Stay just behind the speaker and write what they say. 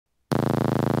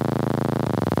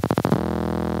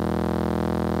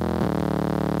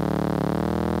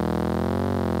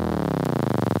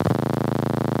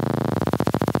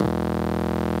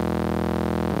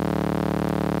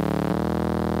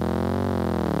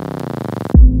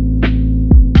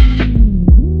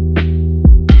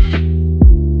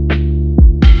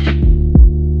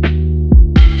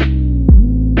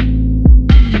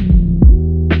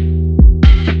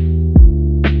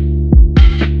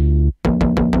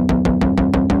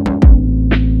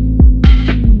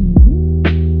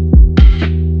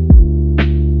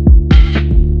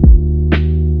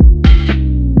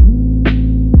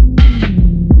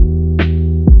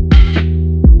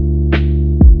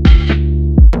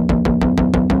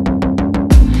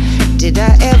Did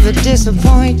I ever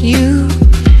disappoint you?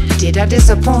 Did I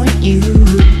disappoint you?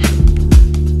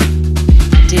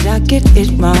 Did I get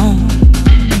it wrong?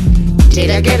 Did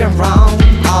I get it wrong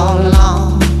all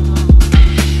along?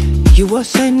 You were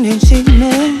sending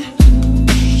signals.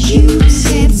 You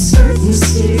sent certain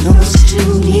signals to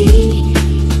me,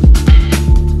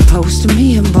 posting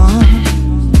me a bomb.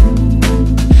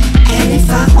 And if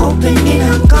I open it,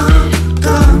 I'm gone,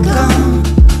 gone, gone,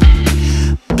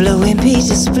 blowing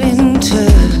pieces,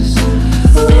 splinters.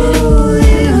 Ooh,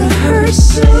 it hurts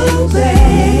so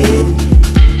bad.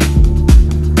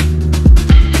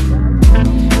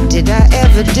 Did I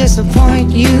ever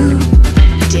disappoint you?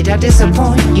 Did I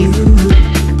disappoint you?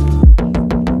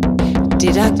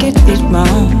 Did I get it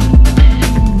wrong?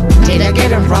 Did I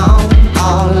get it wrong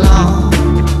all along?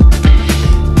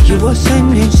 You were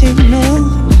sending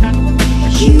signals.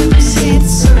 You sent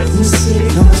certain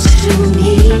signals to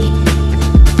me,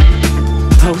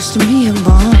 posting me a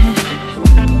bomb.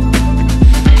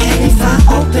 And if I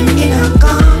open it, I'm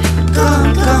gone,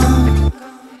 gone, gone,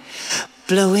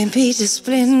 blowing pieces,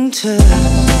 splinters.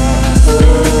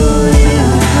 Ooh,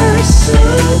 it hurts so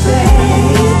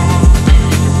bad.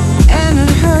 And it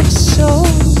hurts so.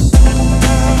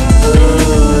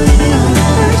 Ooh, it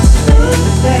hurts so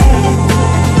bad.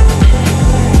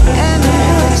 And it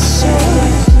hurts so.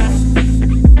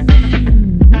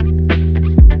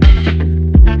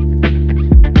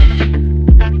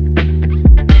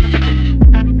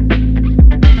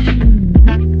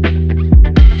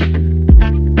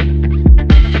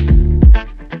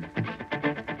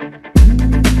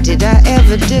 Did I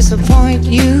ever disappoint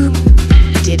you?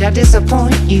 Did I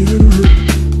disappoint you?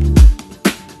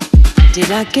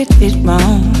 Did I get it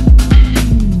wrong?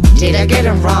 Did I get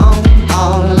it wrong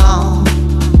all along?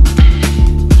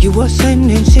 You were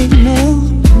sending signals.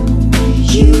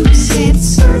 You sent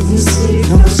certain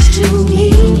signals to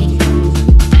me,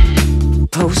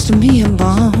 posting me a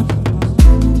bomb.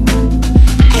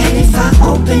 And if I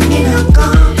open it, I'm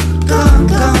gone, gone,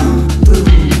 gone, boom,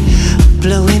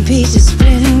 blowing pieces, splinters.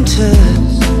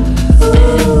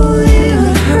 Ooh,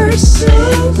 it hurts so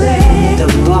bad. The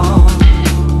bomb.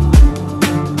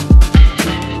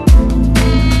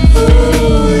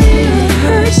 Ooh, it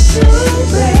hurts so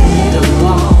bad. The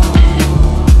bomb.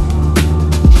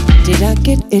 Did I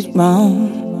get it wrong?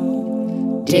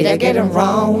 Did I get it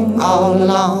wrong all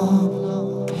along?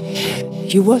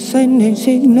 You were sending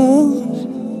signals.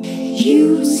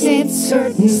 You sent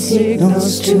certain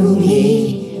signals to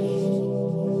me,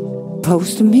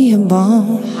 posting me a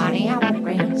bomb. Honey, I'm a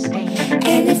rain stain.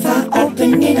 And if I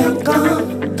open it, I'm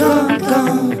gone, gone,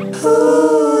 gone.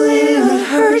 Ooh, it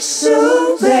hurts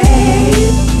so bad.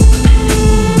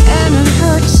 And it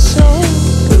hurts so.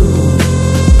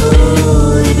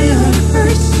 Ooh, it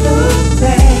hurts so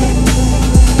bad.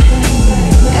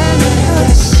 And it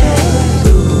hurts so.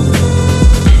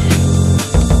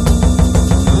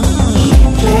 He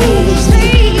plays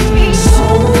me so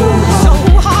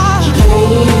hard. He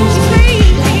plays me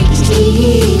like a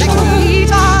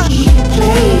guitar. He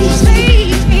plays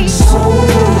me so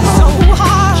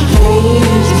hard. He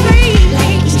plays me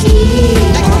like a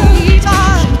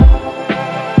guitar.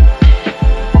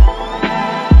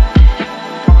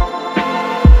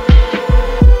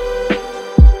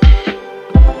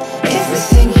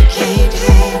 Everything you can't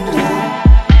handle,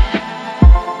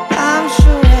 I'm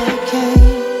sure I can.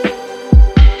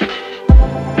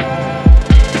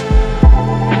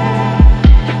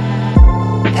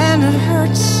 And it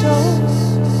hurts so.